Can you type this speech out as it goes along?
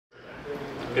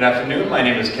Good afternoon, my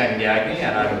name is Ken Gagne,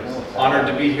 and I'm honored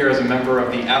to be here as a member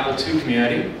of the Apple II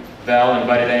community. Val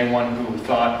invited anyone who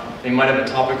thought they might have a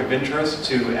topic of interest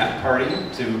to App Party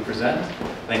to present.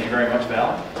 Thank you very much,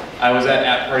 Val. I was at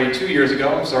App Party 2 years ago.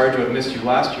 I'm sorry to have missed you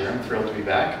last year. I'm thrilled to be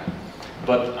back.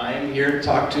 But I am here to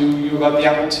talk to you about the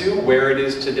Apple II, where it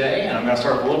is today, and I'm going to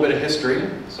start with a little bit of history.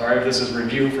 Sorry if this is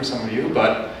review for some of you,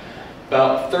 but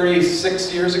about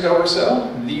 36 years ago or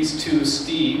so, these two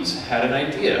Steves had an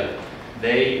idea.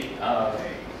 They,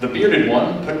 the bearded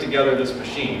one, put together this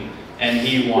machine, and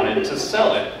he wanted to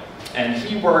sell it. And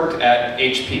he worked at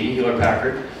HP,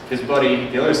 Hewlett-Packard. His buddy,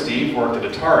 the other Steve, worked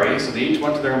at Atari, so they each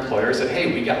went to their employer and said,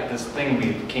 hey, we got this thing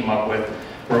we came up with.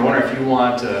 We're wondering if you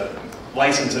want to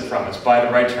license it from us, buy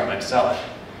the rights from it, sell it.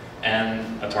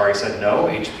 And Atari said no,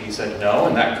 HP said no,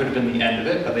 and that could have been the end of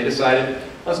it, but they decided,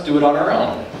 let's do it on our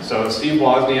own. So Steve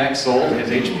Wozniak sold his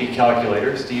HP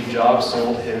calculator, Steve Jobs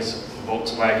sold his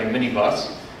Volkswagen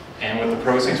minibus, and with the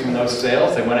proceeds from those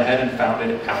sales, they went ahead and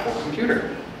founded Apple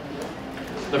Computer.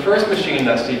 The first machine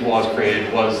that Steve Woz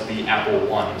created was the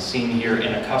Apple I, seen here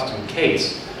in a custom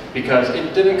case, because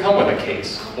it didn't come with a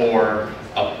case, or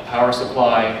a power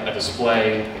supply, a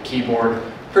display, a keyboard,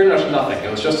 pretty much nothing.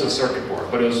 It was just a circuit board,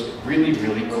 but it was really,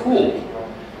 really cool.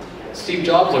 Steve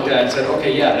Jobs looked at it and said,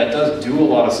 okay, yeah, that does do a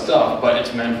lot of stuff, but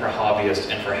it's meant for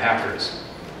hobbyists and for hackers.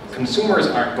 Consumers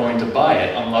aren't going to buy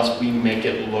it unless we make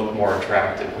it look more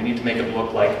attractive. We need to make it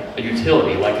look like a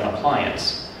utility, like an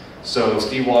appliance. So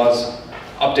Steve Woz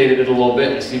updated it a little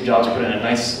bit, and Steve Jobs put it in a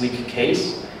nice, sleek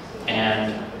case,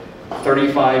 and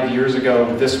 35 years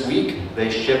ago this week,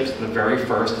 they shipped the very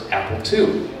first Apple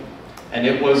II. And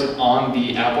it was on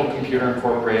the Apple Computer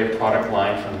Incorporated product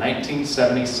line from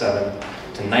 1977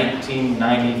 to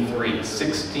 1993,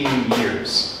 16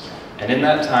 years. And in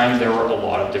that time, there were a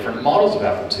lot of different models of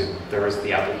Apple II. There was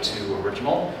the Apple II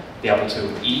Original, the Apple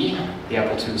IIe, the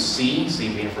Apple IIc,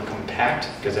 C being for compact,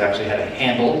 because it actually had a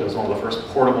handle. It was one of the first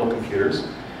portable computers.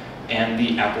 And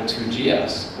the Apple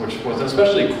IIgs, which was an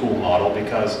especially cool model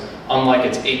because unlike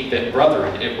its 8-bit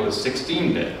brethren, it was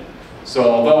 16-bit. So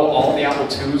although all the Apple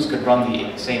IIs could run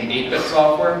the same 8-bit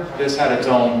software, this had its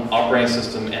own operating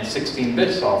system and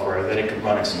 16-bit software that it could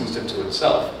run exclusive to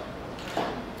itself.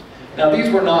 Now these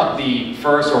were not the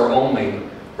first or only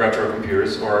retro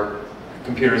computers, or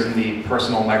computers in the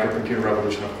personal microcomputer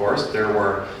revolution, of course. There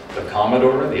were the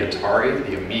Commodore, the Atari,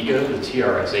 the Amiga, the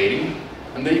TRS-80,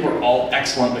 and they were all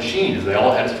excellent machines. They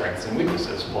all had strengths and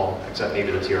weaknesses, well, except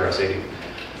maybe the TRS-80.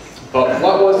 But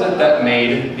what was it that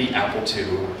made the Apple II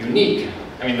unique?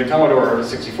 I mean, the Commodore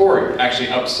 64 actually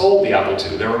outsold the Apple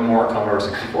II. There were more Commodore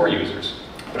 64 users.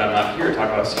 But I'm not here to talk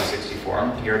about C64.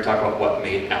 I'm here to talk about what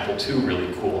made Apple II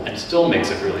really cool, and still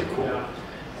makes it really cool.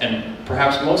 And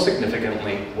perhaps most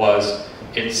significantly was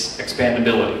its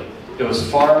expandability. It was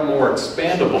far more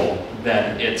expandable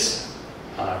than its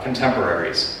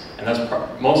contemporaries. And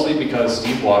that's mostly because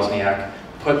Steve Wozniak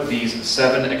put these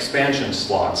 7 expansion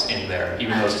slots in there,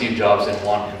 even though Steve Jobs didn't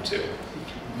want him to.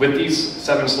 With these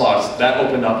 7 slots, that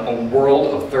opened up a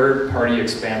world of third-party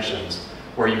expansions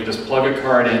where you could just plug a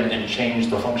card in and change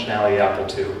the functionality of Apple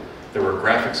II. There were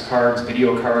graphics cards,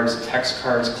 video cards, text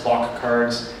cards, clock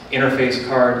cards, interface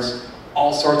cards,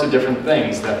 all sorts of different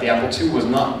things that the Apple II was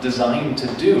not designed to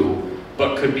do,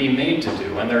 but could be made to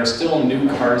do. And there are still new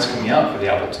cards coming out for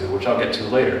the Apple II, which I'll get to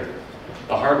later.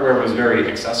 The hardware was very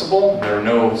accessible. There were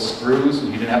no screws.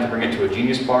 You didn't have to bring it to a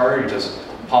Genius bar. You just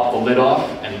pop the lid off,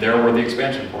 and there were the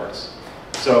expansion ports.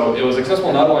 So it was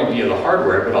accessible not only via the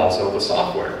hardware, but also the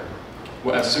software.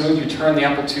 As soon as you turn the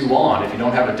Apple II on, if you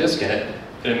don't have a disk in it,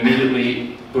 it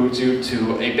immediately boots you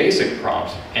to a basic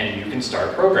prompt, and you can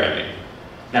start programming.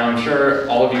 Now, I'm sure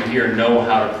all of you here know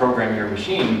how to program your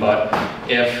machine, but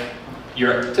if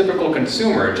your typical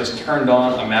consumer just turned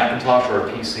on a Macintosh or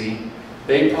a PC,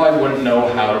 they probably wouldn't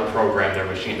know how to program their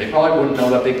machine. They probably wouldn't know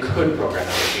that they could program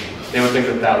their machine. They would think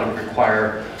that that would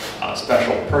require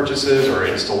special purchases or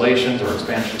installations or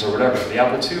expansions or whatever. The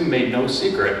Apple II made no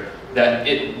secret that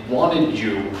it wanted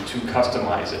you to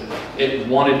customize it. It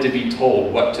wanted to be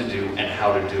told what to do and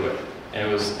how to do it. And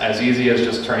it was as easy as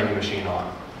just turning the machine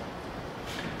on.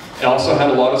 It also had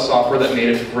a lot of software that made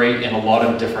it great in a lot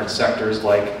of different sectors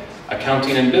like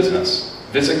accounting and business.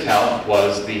 VisiCalc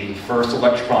was the first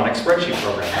electronic spreadsheet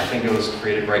program. I think it was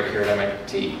created right here at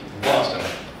MIT in Boston.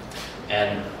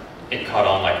 And it caught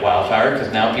on like wildfire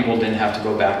because now people didn't have to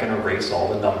go back and erase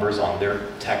all the numbers on their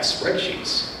text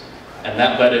spreadsheets. And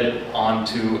that led it on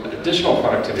to additional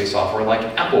productivity software like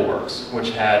AppleWorks,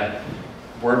 which had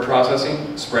word processing,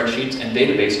 spreadsheets, and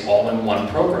database all in one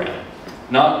program.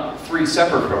 Not 3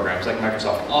 separate programs like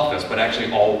Microsoft Office, but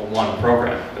actually all one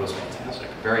program. It was fantastic,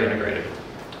 very integrated.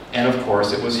 And of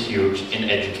course, it was huge in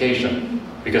education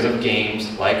because of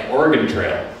games like Oregon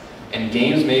Trail. And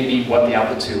games may be what the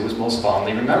Apple II was most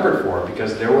fondly remembered for,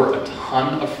 because there were a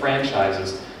ton of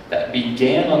franchises that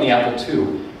began on the Apple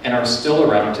II and are still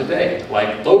around today,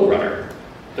 like Lode Runner.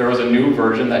 There was a new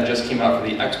version that just came out for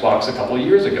the Xbox a couple of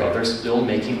years ago. They're still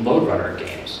making Lode Runner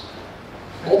games.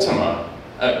 Ultima.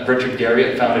 Richard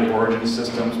Garriott founded Origin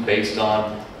Systems based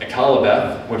on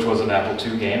Akalabeth, which was an Apple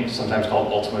II game, sometimes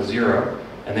called Ultima Zero,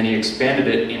 and then he expanded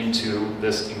it into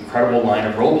this incredible line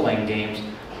of role-playing games,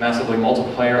 massively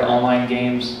multiplayer online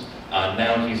games.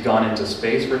 Now he's gone into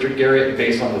space, Richard Garriott,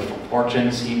 based on the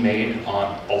fortunes he made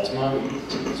on Ultima.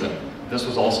 So this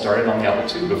was all started on the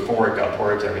Apple II before it got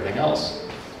ported to everything else.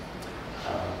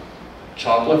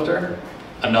 Choplifter,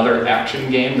 another action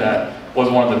game that was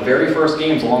one of the very first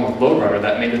games, along with Lode Runner,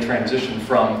 that made the transition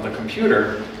from the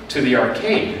computer to the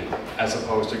arcade, as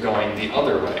opposed to going the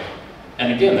other way.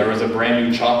 And again, there was a brand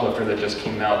new Choplifter that just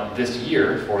came out this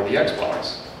year for the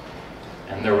Xbox.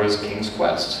 And there was King's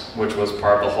Quest, which was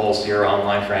part of the whole Sierra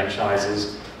Online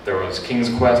franchises. There was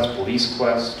King's Quest, Police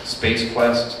Quest, Space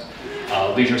Quest,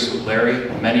 Leisure Suit Larry,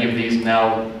 many of these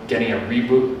now getting a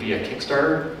reboot via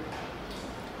Kickstarter.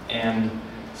 And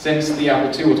since the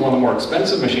Apple II was one of the more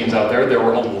expensive machines out there, there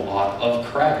were a lot of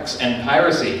cracks and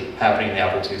piracy happening in the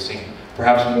Apple II scene,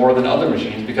 perhaps more than other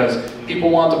machines, because people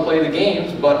wanted to play the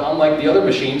games, but unlike the other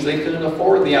machines, they couldn't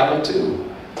afford the Apple II.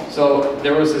 So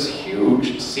there was this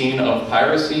huge scene of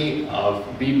piracy, of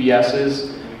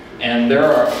BBSs, and there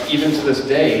are, even to this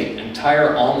day,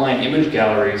 entire online image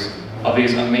galleries of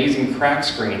these amazing crack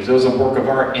screens. It was a work of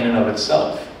art in and of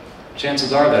itself.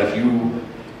 Chances are that if you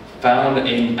found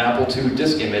an Apple II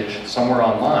disk image somewhere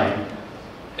online,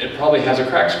 it probably has a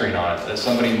crack screen on it that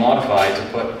somebody modified to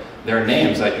put their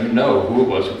names that you know who it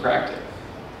was who cracked it.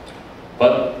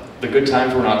 But the good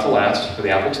times were not to last for the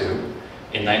Apple II.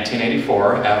 In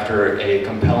 1984, after a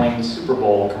compelling Super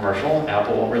Bowl commercial,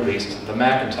 Apple released the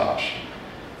Macintosh.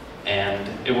 And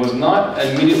it was not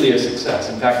immediately a success.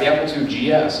 In fact, the Apple II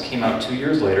GS came out 2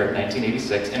 years later,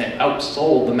 1986, and it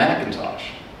outsold the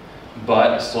Macintosh.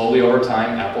 But slowly over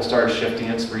time, Apple started shifting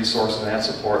its resources and its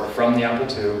support from the Apple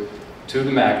II to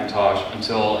the Macintosh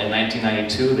until in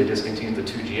 1992 they discontinued the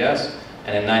II GS,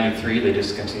 and in 93 they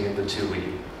discontinued the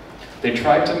IIe. They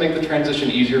tried to make the transition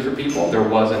easier for people. There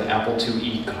was an Apple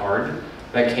IIe card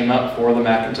that came out for the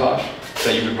Macintosh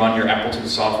that you could run your Apple II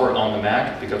software on the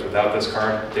Mac, because without this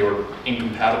card they were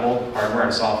incompatible hardware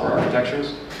and software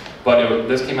architectures. But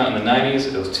this came out in the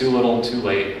 90s, it was too little, too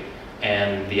late,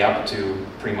 and the Apple II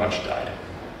pretty much died.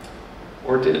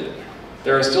 Or did it?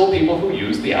 There are still people who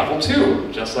use the Apple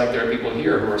II, just like there are people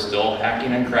here who are still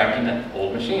hacking and cracking at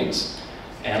old machines.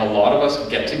 And a lot of us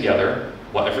get together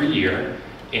every year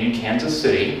in Kansas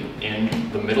City in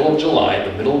the middle of July,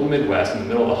 the middle of the Midwest, in the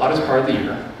middle of the hottest part of the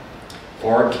year,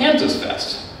 for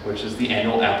Kansasfest, which is the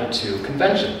annual Apple II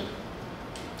convention.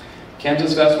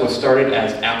 Kansasfest was started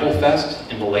as Apple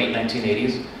Fest in the late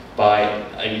 1980s by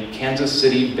a Kansas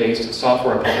City-based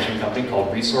software publishing company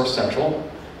called Resource Central.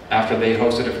 After they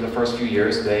hosted it for the first few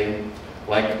years, they,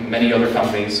 like many other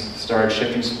companies, started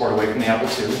shifting support away from the Apple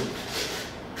II.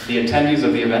 The attendees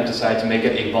of the event decided to make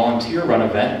it a volunteer-run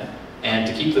event, and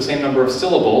to keep the same number of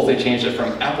syllables, they changed it from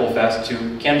Apple Fest to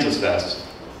Kansasfest,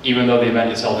 even though the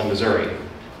event is held in Missouri.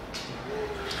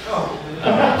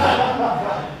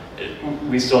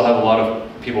 We still have a lot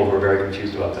of people who are very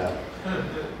confused about that.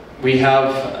 We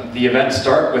have the event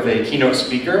start with a keynote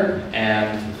speaker,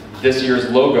 and this year's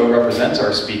logo represents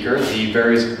our speaker. The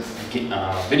various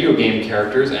video game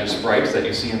characters and sprites that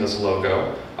you see in this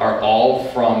logo are all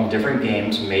from different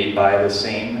games made by the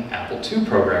same Apple II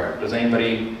programmer. Does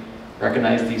anybody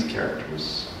recognize these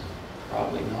characters?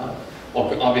 Probably not.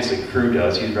 Well, obviously Crew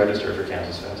does, he's registered for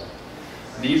Kansasfest.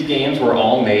 These games were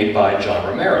all made by John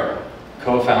Romero,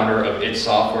 co-founder of id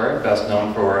Software, best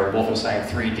known for Wolfenstein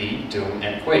 3D, Doom,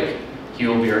 and Quake. He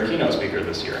will be our keynote speaker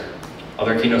this year.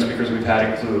 Other keynote speakers we've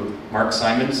had include Mark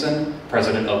Simonson,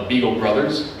 president of Beagle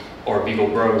Brothers, or Beagle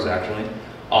Bros actually,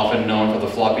 often known for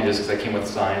the floppy disks that came with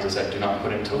signs that said, "Do not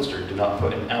put in toaster, do not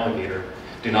put in alligator,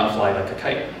 do not fly like a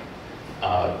kite."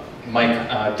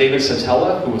 David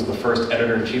Satella, who was the first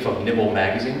editor-in-chief of Nibble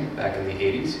magazine back in the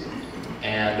 80s.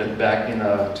 And back in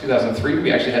 2003,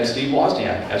 we actually had Steve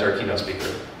Wozniak as our keynote speaker.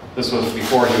 This was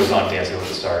before he was on Dancing with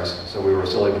the Stars, so we were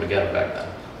still able to get him back then.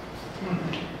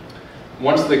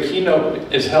 Once the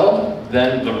keynote is held,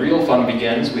 then the real fun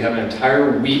begins. We have an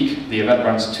entire week. The event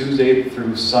runs Tuesday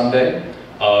through Sunday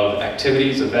of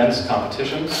activities, events,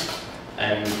 competitions.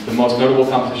 And the most notable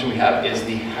competition we have is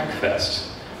the Hackfest.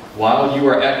 While you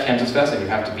are at Kansasfest, and you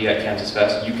have to be at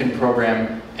Kansasfest, you can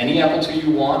program any Apple II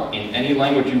you want, in any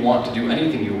language you want, to do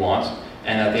anything you want.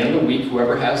 And at the end of the week,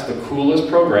 whoever has the coolest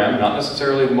program, not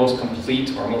necessarily the most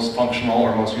complete or most functional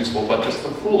or most useful, but just the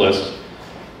coolest,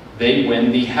 they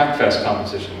win the Hackfest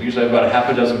competition. We usually have about a half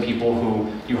a dozen people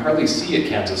who you hardly see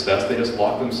at Kansasfest. They just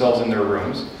lock themselves in their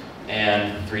rooms,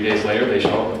 and 3 days later, they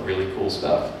show up with really cool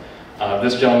stuff.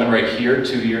 This gentleman right here,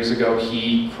 2 years ago,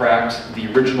 he cracked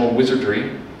the original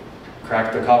wizardry,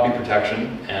 cracked the copy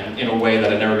protection, and in a way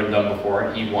that had never been done before,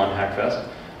 and he won Hackfest.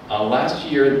 Last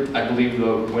year, I believe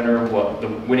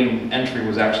the winning entry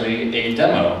was actually a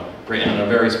demo written in a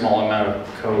very small amount of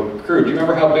code. Crew, do you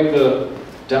remember how big the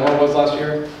demo was last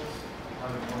year?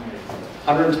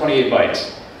 128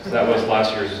 bytes. So that was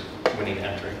last year's winning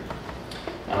entry.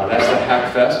 That's the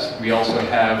Hackfest. We also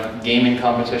have gaming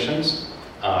competitions.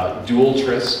 Dual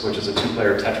Tris, which is a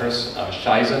two-player Tetris.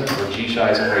 Shizen, or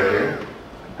G-Shizen right here.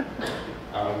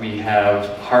 We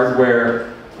have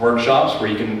hardware workshops where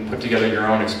you can put together your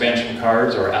own expansion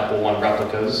cards or Apple I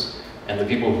replicas. And the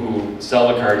people who sell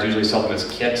the cards usually sell them as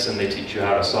kits, and they teach you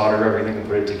how to solder everything and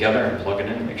put it together and plug it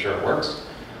in and make sure it works.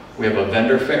 We have a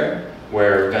vendor fair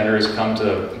where vendors come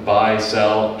to buy,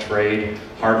 sell, trade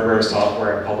hardware,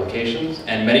 software, and publications.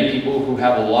 And many people who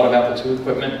have a lot of Apple II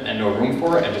equipment and no room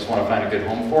for it and just want to find a good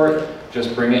home for it,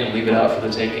 just bring it and leave it out for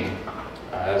the taking.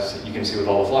 As you can see with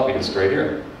all the floppy disks right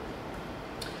here.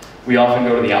 We often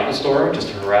go to the Apple Store just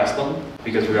to harass them,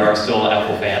 because we are still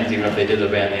Apple fans, even if they did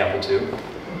abandon the Apple II.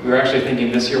 We were actually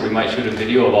thinking this year we might shoot a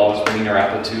video of all of us bringing our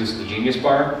Apple IIs to the Genius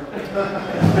Bar.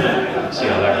 See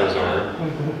how that goes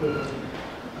over.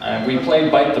 We play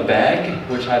Bite the Bag,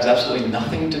 which has absolutely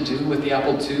nothing to do with the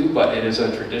Apple II, but it is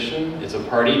a tradition. It's a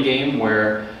party game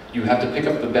where you have to pick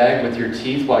up the bag with your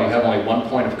teeth while you have only one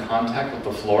point of contact with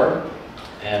the floor.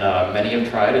 And many have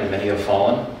tried and many have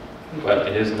fallen, but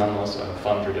it is nonetheless a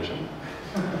fun tradition.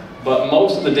 But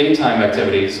most of the daytime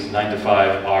activities, 9 to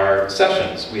 5, are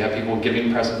sessions. We have people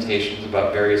giving presentations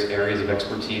about various areas of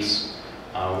expertise.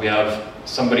 We have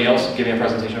somebody else giving a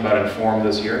presentation about Inform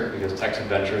this year, because Text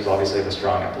Adventures obviously have a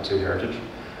strong Apple II heritage.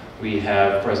 We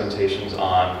have presentations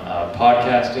on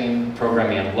podcasting,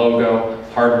 programming and logo,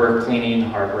 hardware cleaning,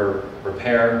 hardware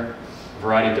repair, a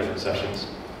variety of different sessions.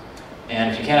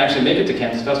 And if you can't actually make it to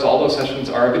Kansasfest, all those sessions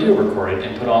are video recorded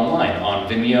and put online on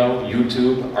Vimeo,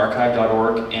 YouTube,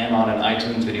 archive.org, and on an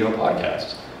iTunes video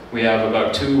podcast. We have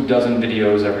about 24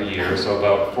 videos every year, so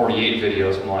about 48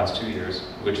 videos from the last 2 years,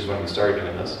 which is when we started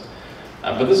doing this.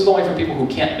 But this is only for people who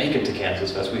can't make it to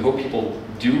Kansasfest. We hope people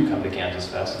do come to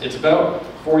Kansasfest. It's about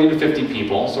 40 to 50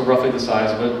 people, so roughly the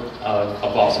size of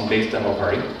a Boston-based demo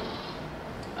party.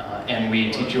 And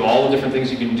we teach you all the different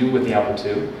things you can do with the Apple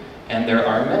II. And there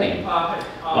are many.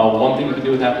 One thing you can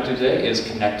do with Apple II today is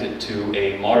connect it to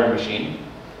a modern machine,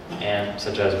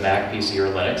 such as Mac, PC,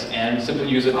 or Linux, and simply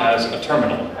use it as a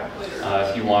terminal.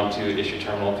 If you want to issue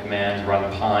terminal commands,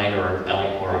 run Pine or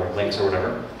Elm or Lynx or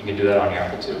whatever, you can do that on your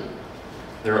Apple II.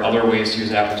 There are other ways to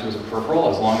use Apple II as a peripheral,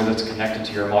 as long as it's connected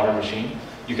to your modern machine.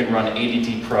 You can run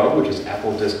ADT Pro, which is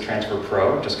Apple Disk Transfer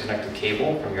Pro, just connect the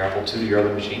cable from your Apple II to your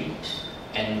other machine.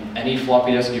 And any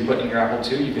floppy disk you put in your Apple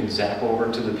II, you can zap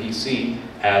over to the PC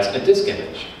as a disk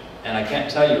image. And I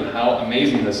can't tell you how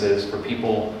amazing this is for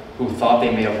people who thought they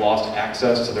may have lost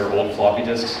access to their old floppy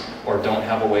disks or don't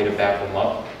have a way to back them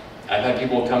up. I've had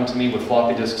people come to me with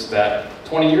floppy disks that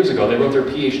 20 years ago they wrote their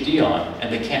PhD on,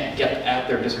 and they can't get at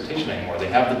their dissertation anymore. They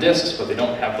have the disks, but they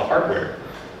don't have the hardware.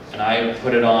 And I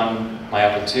put it on my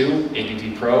Apple II,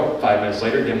 ADT Pro, 5 minutes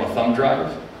later, give them a thumb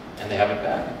drive, and they have it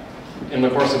back. In the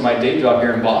course of my day job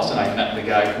here in Boston, I met the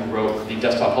guy who wrote the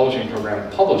desktop publishing program,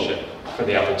 Publish It, for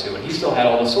the Apple II, and he still had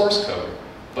all the source code,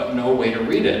 but no way to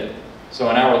read it. So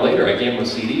an hour later, I gave him a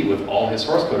CD with all his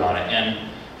source code on it, and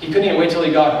he couldn't even wait till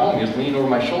he got home. He was leaning over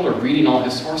my shoulder, reading all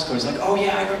his source code. He's like, oh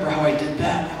yeah, I remember how I did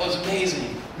that. That was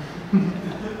amazing.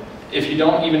 If you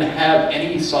don't even have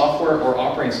any software or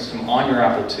operating system on your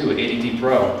Apple II, ADT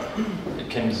Pro, it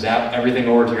can zap everything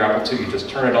over to your Apple II. You just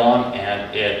turn it on,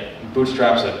 and it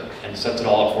bootstraps it and sets it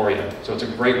all up for you. So it's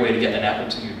a great way to get an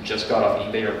Apple II you just got off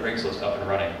eBay or Craigslist up and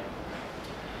running.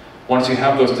 Once you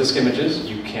have those disk images,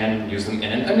 you can use them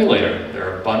in an emulator. There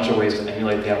are a bunch of ways to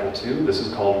emulate the Apple II. This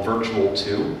is called Virtual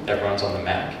 2. That runs on the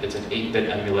Mac. It's an 8-bit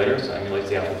emulator, so it emulates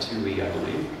the Apple IIe, I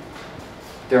believe.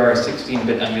 There are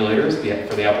 16-bit emulators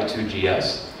for the Apple II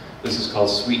GS. This is called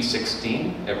Sweet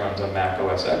 16. It runs on Mac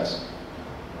OS X.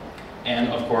 And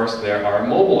of course, there are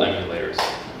mobile emulators.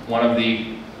 One of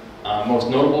the most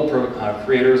notable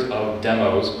creators of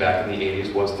demos back in the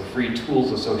 80s was the Free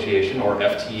Tools Association, or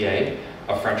FTA,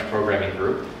 a French programming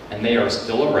group, and they are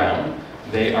still around.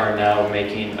 they are now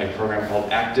making a program called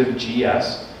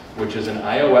ActiveGS, which is an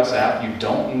iOS app. You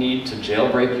don't need to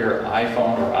jailbreak your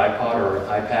iPhone or iPod or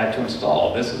iPad to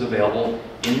install. This is available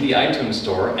in the iTunes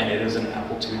Store, and it is an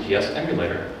Apple IIgs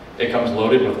emulator. It comes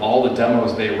loaded with all the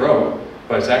demos they wrote,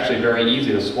 but it's actually very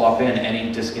easy to swap in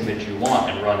any disk image you want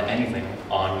and run anything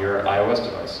on your iOS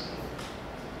device.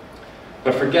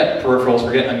 But forget peripherals,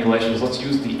 forget emulations, let's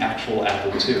use the actual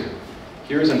Apple II.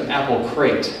 Here's an Apple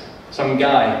crate. Some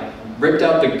guy ripped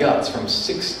out the guts from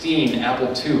 16 Apple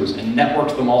IIs and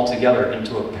networked them all together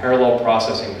into a parallel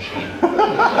processing machine.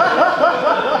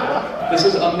 This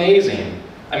is amazing.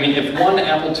 I mean, if one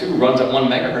Apple II runs at 1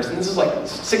 megahertz, then this is like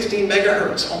 16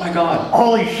 megahertz. Oh my God.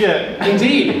 Holy shit.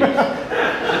 Indeed.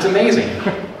 It's amazing.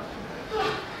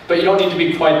 But you don't need to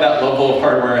be quite that level of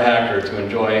hardware hacker to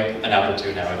enjoy an Apple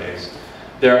II nowadays.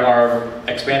 There are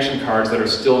expansion cards that are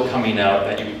still coming out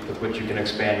with which you can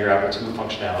expand your Apple II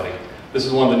functionality. This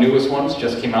is one of the newest ones,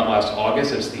 just came out last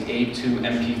August. It's the A2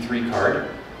 MP3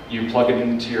 card. You plug it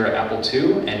into your Apple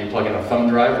II and you plug in a thumb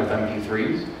drive with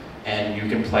MP3s, and you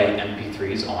can play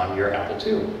MP3s on your Apple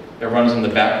II. It runs in the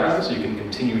background, so you can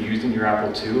continue using your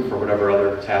Apple II for whatever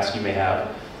other tasks you may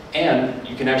have. And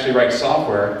you can actually write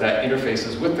software that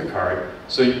interfaces with the card,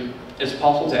 so it's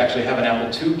possible to actually have an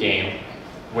Apple II game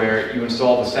where you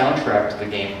install the soundtrack to the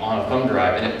game on a thumb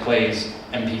drive and it plays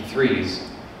MP3s.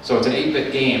 So it's an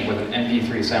 8-bit game with an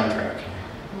MP3 soundtrack.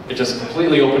 It just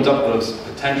completely opens up the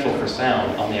potential for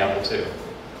sound on the Apple II.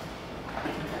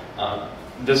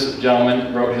 This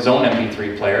gentleman wrote his own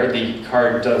MP3 player. The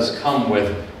card does come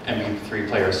with MP3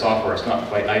 player software. It's not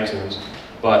quite iTunes.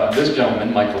 But this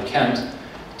gentleman, Michael Kent,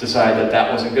 decided that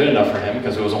that wasn't good enough for him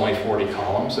because it was only 40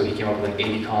 columns, so he came up with an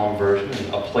 80-column version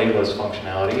and a playlist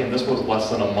functionality, and this was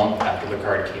less than a month after the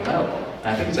card came out. And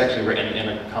I think it's actually written in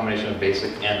a combination of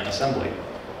BASIC and assembly.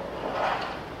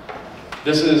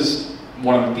 This is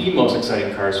one of the most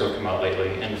exciting cards to have come out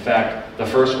lately. In fact, the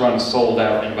first run sold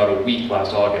out in about a week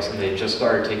last August, and they just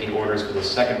started taking orders for the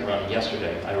second run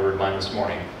yesterday. I ordered mine this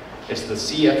morning. It's the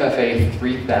CFFA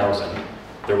 3000.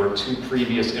 There were 2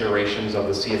 previous iterations of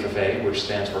the CFFA, which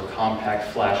stands for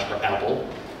Compact Flash for Apple.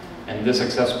 And this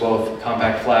accepts both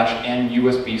Compact Flash and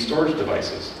USB storage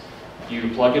devices.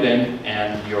 You plug it in,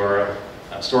 and your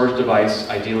storage device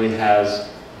ideally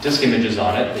has disk images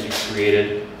on it that you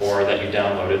created or that you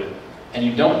downloaded. And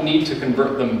you don't need to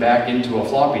convert them back into a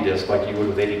floppy disk like you would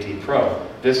with ADT Pro.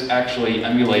 This actually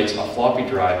emulates a floppy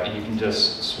drive, and you can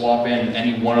just swap in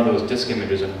any one of those disk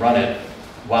images and run it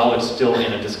while it's still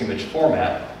in a disk image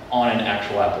format on an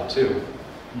actual Apple II.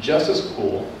 Just as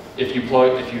cool, if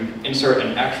you insert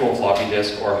an actual floppy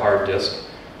disk or hard disk,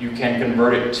 you can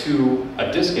convert it to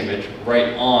a disk image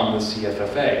right on the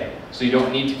CFFA. So you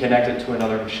don't need to connect it to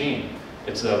another machine.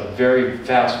 It's a very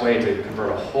fast way to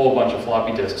convert a whole bunch of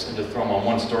floppy disks and to throw them on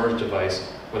one storage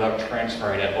device without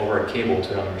transferring it over a cable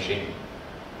to another machine.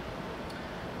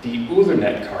 The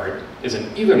Ethernet card is an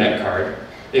Ethernet card.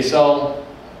 They sell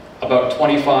about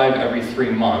 25 every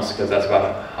 3 months, because that's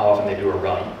about how often they do a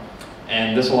run.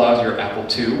 And this allows your Apple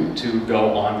II to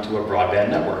go onto a broadband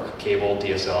network, cable,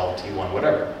 DSL, T1,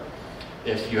 whatever.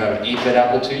 If you have an 8-bit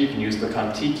Apple II, you can use the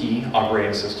Contiki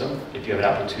operating system. If you have an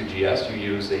Apple IIgs, you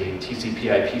use a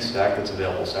TCP/IP stack that's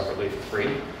available separately for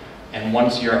free. And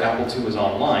once your Apple II is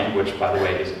online, which by the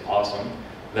way is awesome,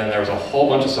 then there's a whole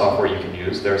bunch of software you can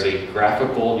use. There's a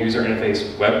graphical user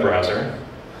interface web browser,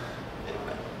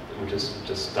 which is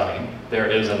just stunning. There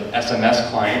is an SMS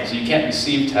client, so you can't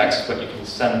receive text, but you can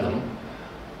send them.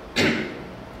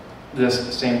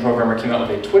 This same programmer came out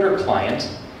with a Twitter client,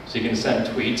 so you can send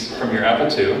tweets from your Apple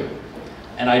II.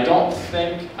 And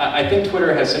I think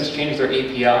Twitter has since changed their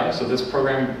API, so this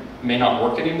program may not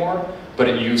work anymore, but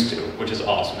it used to, which is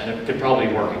awesome, and it could probably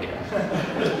work again.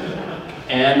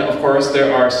 And of course,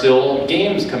 there are still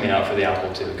games coming out for the Apple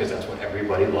II, because that's what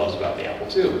everybody loves about the Apple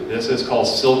II. This is called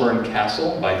Silvern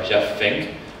Castle by Jeff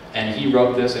Fink, and he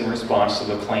wrote this in response to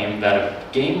the claim that a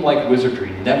game like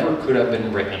Wizardry never could have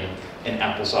been written in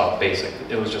AppleSoft BASIC.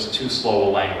 It was just too slow a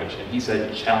language, and he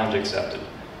said, challenge accepted.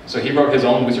 So he wrote his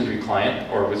own Wizardry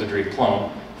client, or Wizardry clone,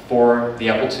 for the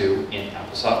Apple II in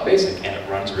AppleSoft BASIC, and it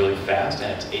runs really fast,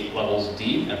 and it's 8 levels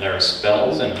deep, and there are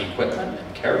spells and equipment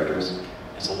and characters.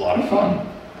 It's a lot of fun.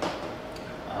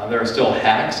 There are still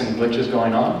hacks and glitches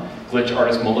going on. Glitch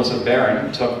artist Melissa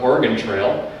Barron took Oregon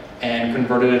Trail and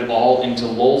converted it all into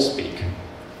LOL speak.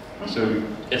 So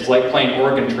it's like playing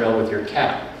Oregon Trail with your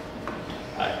cat.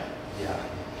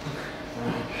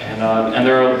 And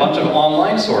there are a bunch of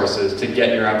online sources to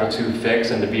get your Apple II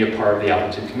fix and to be a part of the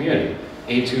Apple II community.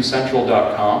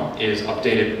 A2central.com is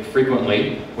updated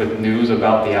frequently with news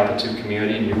about the Apple II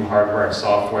community, new hardware and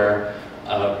software.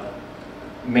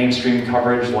 mainstream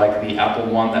coverage like the Apple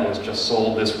one that was just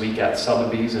sold this week at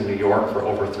Sotheby's in New York for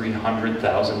over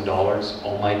 $300,000.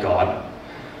 Oh my God,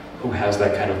 who has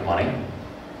that kind of money?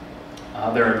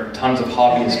 There are tons of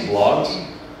hobbyist blogs.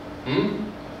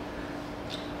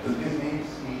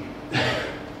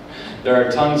 There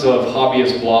are tons of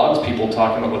hobbyist blogs, people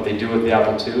talking about what they do with the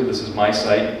Apple II. This is my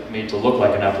site, made to look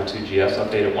like an Apple II GS,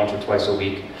 update it once or twice a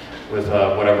week with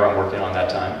whatever I'm working on that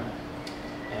time.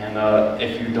 And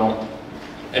if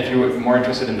you're more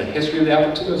interested in the history of the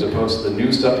Apple II as opposed to the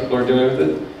new stuff people are doing with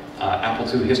it,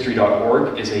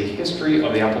 Apple2history.org is a history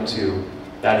of the Apple II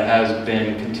that has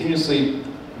been continuously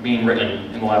being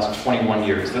written in the last 21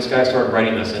 years. This guy started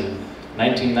writing this in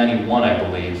 1991, I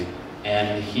believe,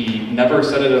 and he never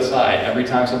set it aside. Every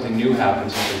time something new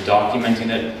happens, he's been documenting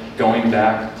it, going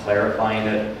back, clarifying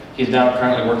it. He's now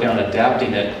currently working on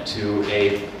adapting it to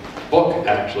a book,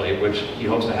 actually, which he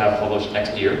hopes to have published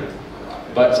next year.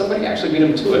 But somebody actually beat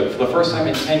him to it. For the first time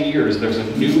in 10 years, there's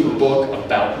a new book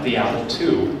about the Apple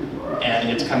II, and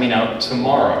it's coming out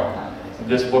tomorrow.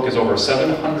 This book is over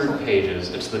 700 pages.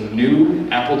 It's the new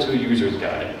Apple II User's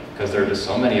Guide, because there are just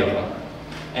so many of them.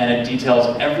 And it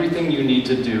details everything you need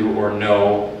to do or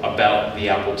know about the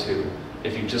Apple II.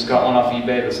 If you just got one off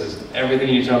eBay, this is everything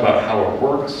you need to know about how it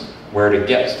works, where to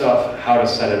get stuff, how to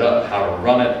set it up, how to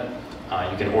run it.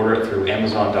 You can order it through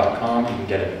Amazon.com. You can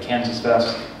get it at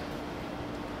Kansasfest.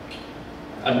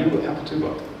 A new Apple II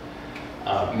book.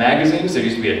 Magazines, there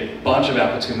used to be a bunch of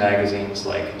Apple II magazines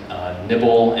like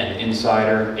Nibble and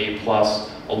Insider, A+.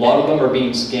 A lot of them are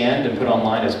being scanned and put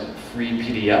online as free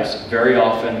PDFs, very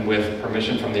often with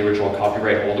permission from the original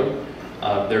copyright holder.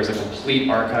 There's a complete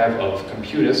archive of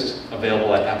Computist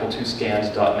available at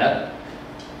apple2scans.net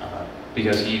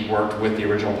because he worked with the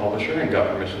original publisher and got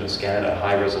permission to scan it at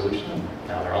high resolution, and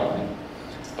now they're online.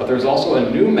 But there's also a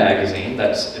new magazine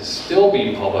that is still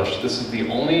being published. This is the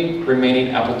only remaining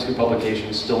Apple II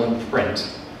publication still in print,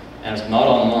 and it's not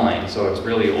online, so it's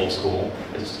really old school.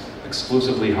 It's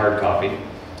exclusively hard copy,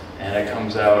 and it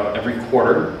comes out every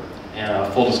quarter.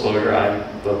 And full disclosure, I'm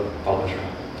the publisher.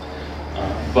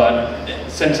 But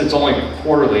since it's only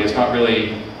quarterly, it's not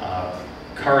really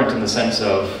current in the sense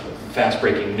of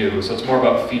fast-breaking news. So it's more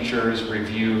about features,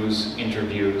 reviews,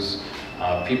 interviews.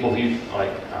 People who,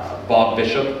 like Bob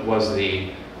Bishop was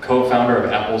the co-founder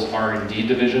of Apple's R&D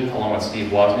division, along with Steve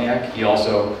Wozniak. He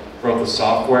also wrote the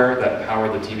software that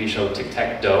powered the TV show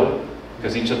Tic-Tac-Toe,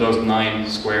 because each of those 9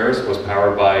 squares was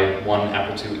powered by one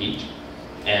Apple II each.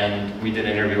 And we did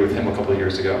an interview with him a couple of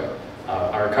years ago.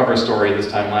 Our cover story this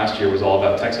time last year was all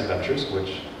about Text Adventures,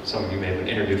 which some of you may have been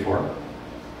interviewed for.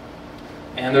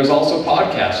 And there's also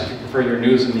podcasts, if you prefer your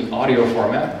news in the audio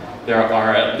format. There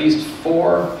are at least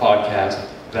 4 podcasts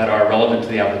that are relevant to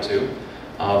the Apple II.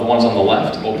 The ones on the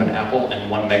left, Open Apple and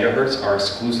 1 Megahertz, are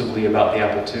exclusively about the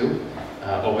Apple II.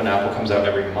 Open Apple comes out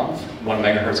every month. 1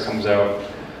 Megahertz comes out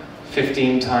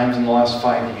 15 times in the last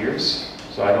 5 years,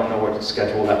 so I don't know what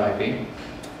schedule that might be.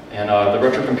 And the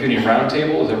Retro Computing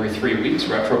Roundtable is every 3 weeks.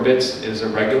 RetroBits is a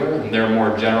regular, and they're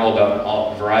more general about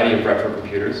a variety of retro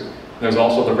computers. There's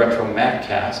also the Retro Mac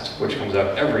Cast, which comes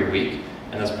out every week,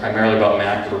 and that's primarily about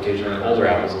Mac, but occasionally older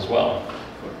Apples as well.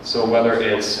 So whether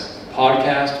it's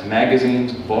podcasts,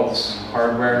 magazines, books,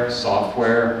 hardware,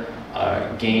 software,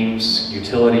 games,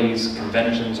 utilities,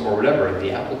 conventions, or whatever,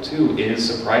 the Apple II is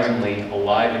surprisingly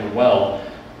alive and well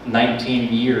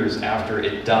 19 years after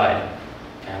it died.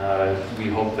 And we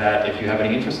hope that if you have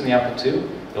any interest in the Apple II,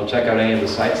 you'll check out any of the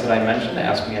sites that I mentioned,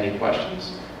 ask me any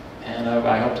questions, and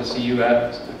I hope to see you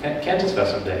at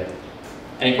Kansasfest someday.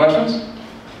 Any questions?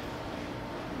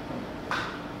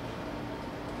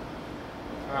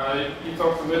 You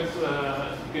talked a bit at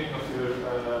the beginning of your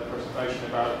presentation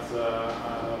about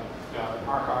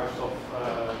archives of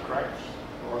cracks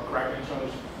or cracking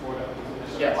shows for the Apple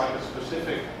II. Is there quite a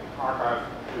specific archive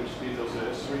which details the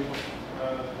history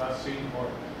of that scene? Or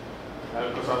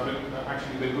because I've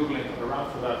actually been googling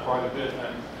around for that quite a bit,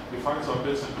 and you find some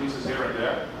bits and pieces here and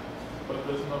there, but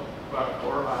there's not,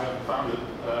 or I haven't found it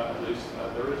at least.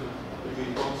 There isn't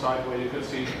maybe one site where you can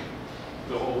see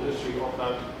the whole history of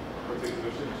that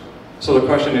particular scene. So the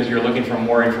question is, you're looking for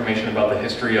more information about the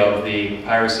history of the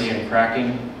piracy and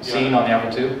cracking scene on the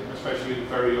Apple II? Especially the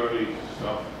very early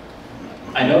stuff.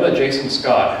 I know that Jason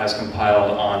Scott has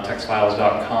compiled on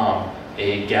textfiles.com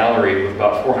a gallery with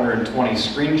about 420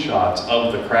 screenshots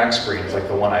of the crack screens, like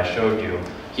the one I showed you.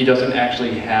 He doesn't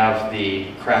actually have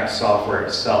the crack software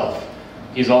itself.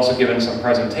 He's also given some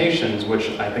presentations, which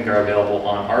I think are available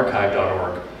on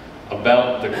archive.org,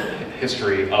 about the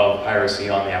history of piracy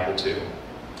on the Apple II.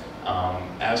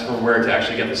 As for where to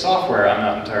actually get the software, I'm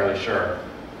not entirely sure,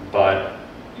 but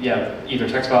yeah, either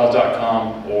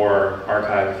textfiles.com or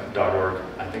archive.org.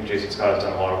 I think Jason Scott has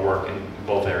done a lot of work in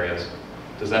both areas.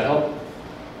 Does that help?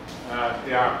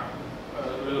 Yeah, a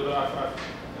little bit.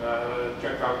 I've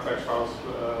checked out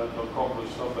textfiles.com,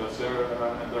 the stuff that's there,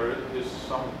 and there is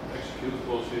some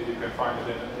executables. You can find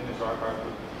it in his archive.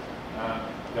 But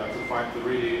yeah, to find the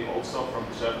really old stuff from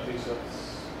the 70s,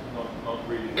 that's not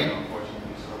really there,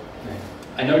 unfortunately. So.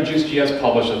 I know JuiceJS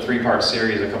published a 3-part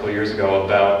series a couple of years ago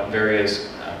about various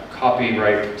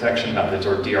copyright protection methods,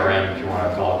 or DRM if you want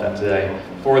to call it that today,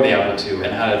 for the Apple II,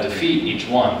 and how to defeat each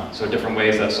one. So different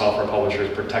ways that software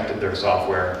publishers protected their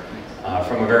software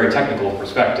from a very technical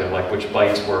perspective, like which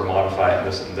bytes were modified and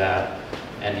this and that.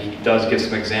 And he does give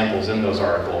some examples in those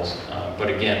articles, but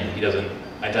again, he doesn't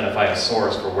identify a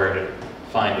source for where to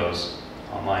find those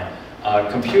online.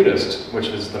 Computist, which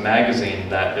is the magazine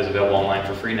that is available online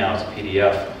for free now as a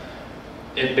PDF,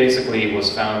 it basically was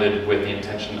founded with the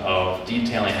intention of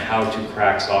detailing how to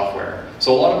crack software.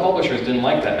 So a lot of publishers didn't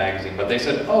like that magazine, but they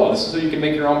said, oh, this is so you can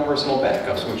make your own personal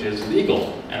backups, which is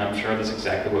legal. And I'm sure that's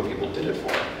exactly what people did it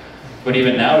for. But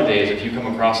even nowadays, if you come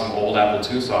across some old Apple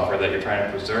II software that you're trying to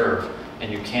preserve, and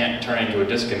you can't turn it into a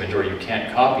disk image, or you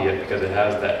can't copy it because it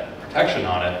has that protection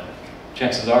on it,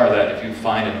 chances are that if you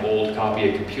find an old copy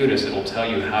of Computist, it'll tell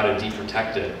you how to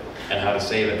deprotect it and how to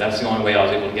save it. That's the only way I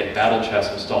was able to get Battle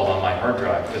Chess installed on my hard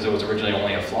drive, because it was originally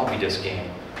only a floppy disk game.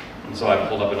 And so I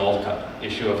pulled up an old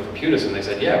issue of Computist, and they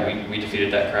said, yeah, we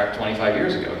defeated that crack 25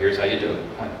 years ago. Here's how you do it.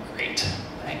 I'm like, great,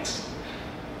 thanks.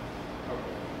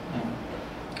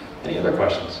 Any other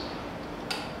questions?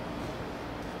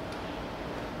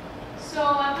 So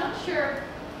I'm not sure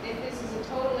if this is a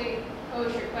totally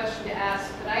kosher question to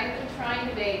ask, but I've been trying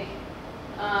to make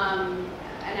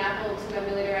an Apple II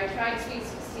emulator. I tried Sweet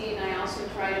 16, I also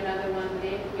tried another one, the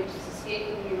name of which is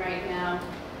escaping me right now.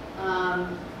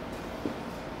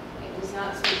 It was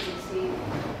not Sweet 16.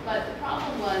 But the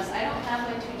problem was, I don't have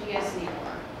my 2GS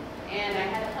anymore. And I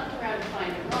had to hunt around to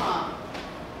find a ROM.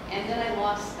 And then I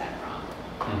lost that ROM.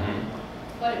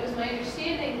 But it was my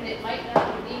understanding that it might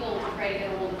not be legal to try to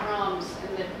get a hold of ROMs,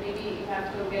 and that maybe you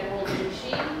have to go get a hold of the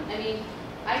machine. I mean,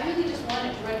 I really just want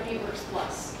it to run PaperX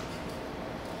Plus.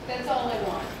 That's all I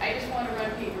want. I just want to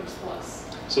run PaperX Plus.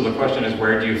 So the question is,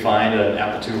 where do you find an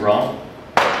Apple II ROM?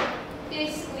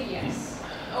 Basically, yes.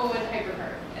 Oh, and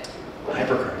HyperCard.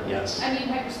 HyperCard, yes. I mean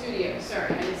HyperStudio,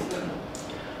 sorry, I misspoke.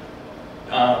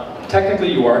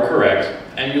 Technically, you are correct.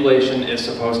 Emulation is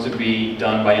supposed to be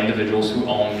done by individuals who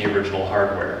own the original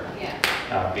hardware.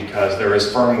 Yeah. Because there is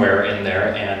firmware in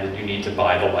there, and you need to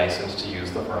buy the license to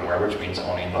use the firmware, which means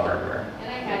owning the hardware. And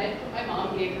I had it, but my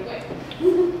mom gave it away.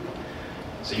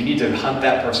 So you need to hunt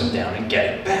that person down and get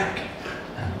it back.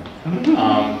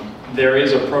 There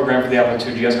is a program for the Apple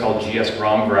IIgs called GS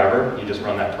ROM Grabber. You just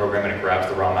run that program and it grabs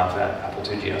the ROM off that Apple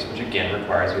IIgs, which again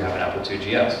requires you have an Apple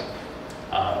IIgs.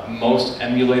 Most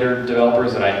emulator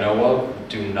developers that I know of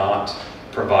do not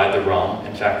provide the ROM.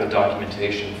 In fact, the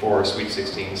documentation for Sweet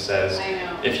 16 says,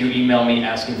 if you email me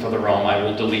asking for the ROM, I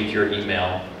will delete your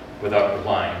email without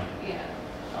replying. Yeah.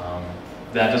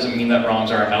 That doesn't mean that ROMs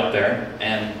aren't out there,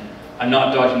 and I'm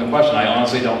not dodging the question. I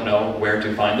honestly don't know where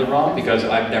to find the ROM because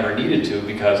I've never needed to,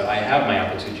 because I have my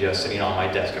Apple IIgs sitting on my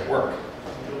desk at work.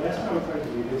 The last time I tried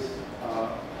to do this,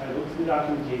 I looked at the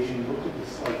documentation, looked at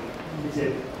this, like, it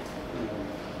said,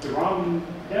 the ROM,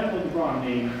 download the ROM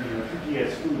name,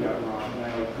 GS.ROM, and I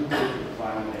Googled the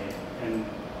file name, and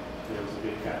there was a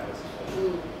big catalyst.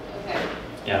 Ooh, okay.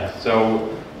 Yeah,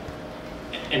 so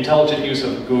intelligent use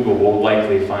of Google will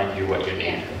likely find you what you need.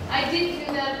 Yeah. I did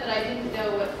do that, but I didn't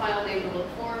know what file name to look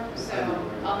for, so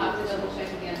I'll have to double check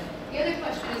again. The other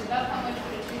question is about how much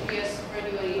would a 2GS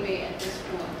run you on eBay at this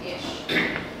point-ish?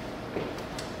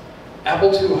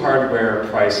 Apple II hardware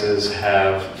prices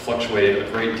have fluctuated a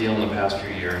great deal in the past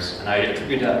few years, and I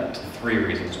attribute that to 3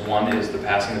 reasons. One is the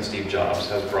passing of Steve Jobs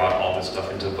has brought all this stuff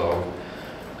into vogue.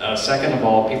 Second of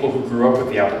all, people who grew up with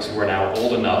the Apple II are now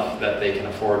old enough that they can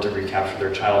afford to recapture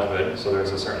their childhood, so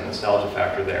there's a certain nostalgia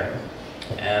factor there.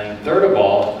 And third of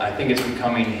all, I think it's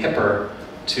becoming hipper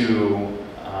to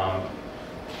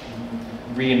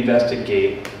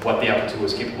reinvestigate what the Apple II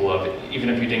was capable of, even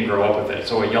if you didn't grow up with it.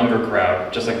 So a younger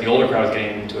crowd, just like the older crowd was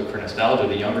getting into it for nostalgia,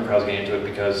 the younger crowd was getting into it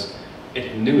because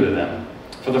it's new to them.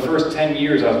 For the first 10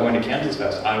 years I was going to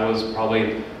Kansasfest, I was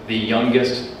probably the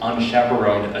youngest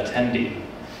unchaperoned attendee.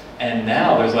 And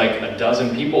now there's like a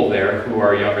dozen people there who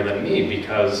are younger than me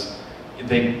because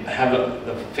they have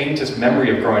the faintest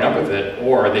memory of growing up with it,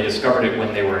 or they discovered it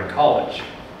when they were in college.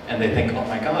 And they think, oh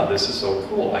my God, this is so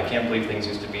cool. I can't believe things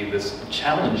used to be this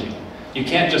challenging. you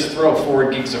can't just throw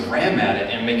 4 gigs of RAM at it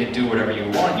and make it do whatever you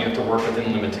want. You have to work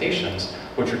within limitations,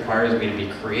 which requires me to be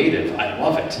creative. I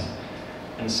love it.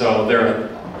 And so there are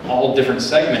all different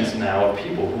segments now of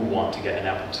people who want to get an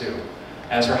Apple II.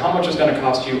 As for how much it's going to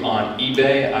cost you on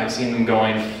eBay, I've seen them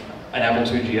going, an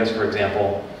Apple II GS, for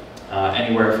example,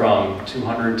 anywhere from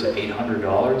 $200 to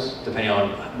 $800, depending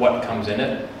on what comes in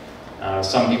it.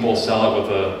 Some people sell it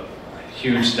with a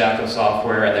huge stack of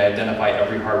software and they identify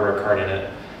every hardware card in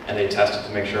it and they test it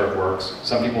to make sure it works.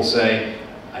 Some people say,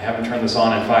 I haven't turned this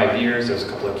on in 5 years, there's a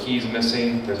couple of keys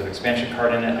missing, there's an expansion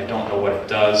card in it, I don't know what it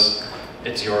does,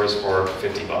 it's yours for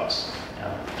 50 bucks.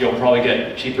 You'll probably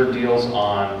get cheaper deals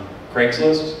on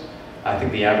Craigslist. I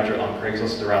think the average on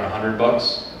Craigslist is around 100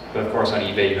 bucks, but of course on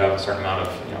eBay you have a certain amount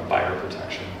of buyer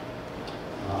protection.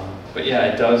 But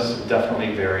yeah, it does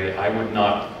definitely vary. I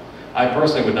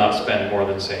personally would not spend more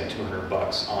than say 200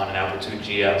 bucks on an Apple II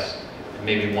GS, and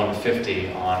maybe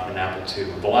 150 on an Apple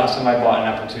II. The last time I bought an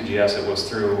Apple II GS, it was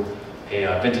through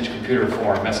a vintage computer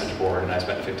forum message board, and I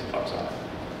spent 50 bucks on it.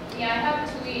 Yeah, I have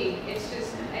a 2E. It's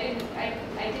just,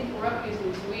 I didn't grow up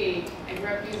using the 2E. I grew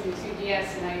up using the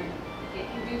 2GS, and it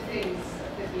can do things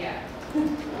that, yeah,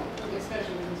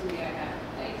 especially with the 2E I have.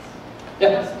 Thanks.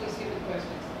 Yeah. Possibly stupid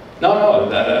questions. No,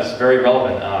 that's very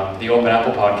relevant. The Open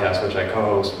Apple podcast, which I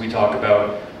co-host, we talk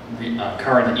about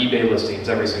current eBay listings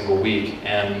every single week,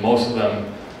 and most of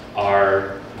them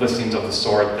are listings of the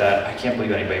sort that I can't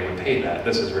believe anybody would pay that.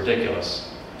 This is ridiculous.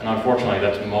 And unfortunately,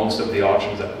 that's most of the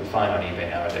auctions that we find on eBay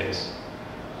nowadays.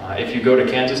 If you go to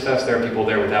Kansasfest, there are people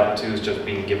there with Apple IIs just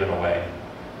being given away.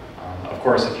 Of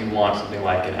course, if you want something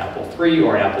like an Apple III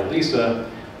or an Apple Lisa,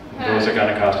 those are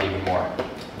going to cost even more.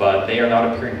 But they are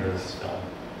not appearing in this film.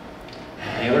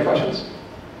 Any other questions?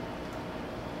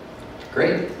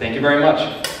 Great, thank you very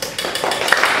much.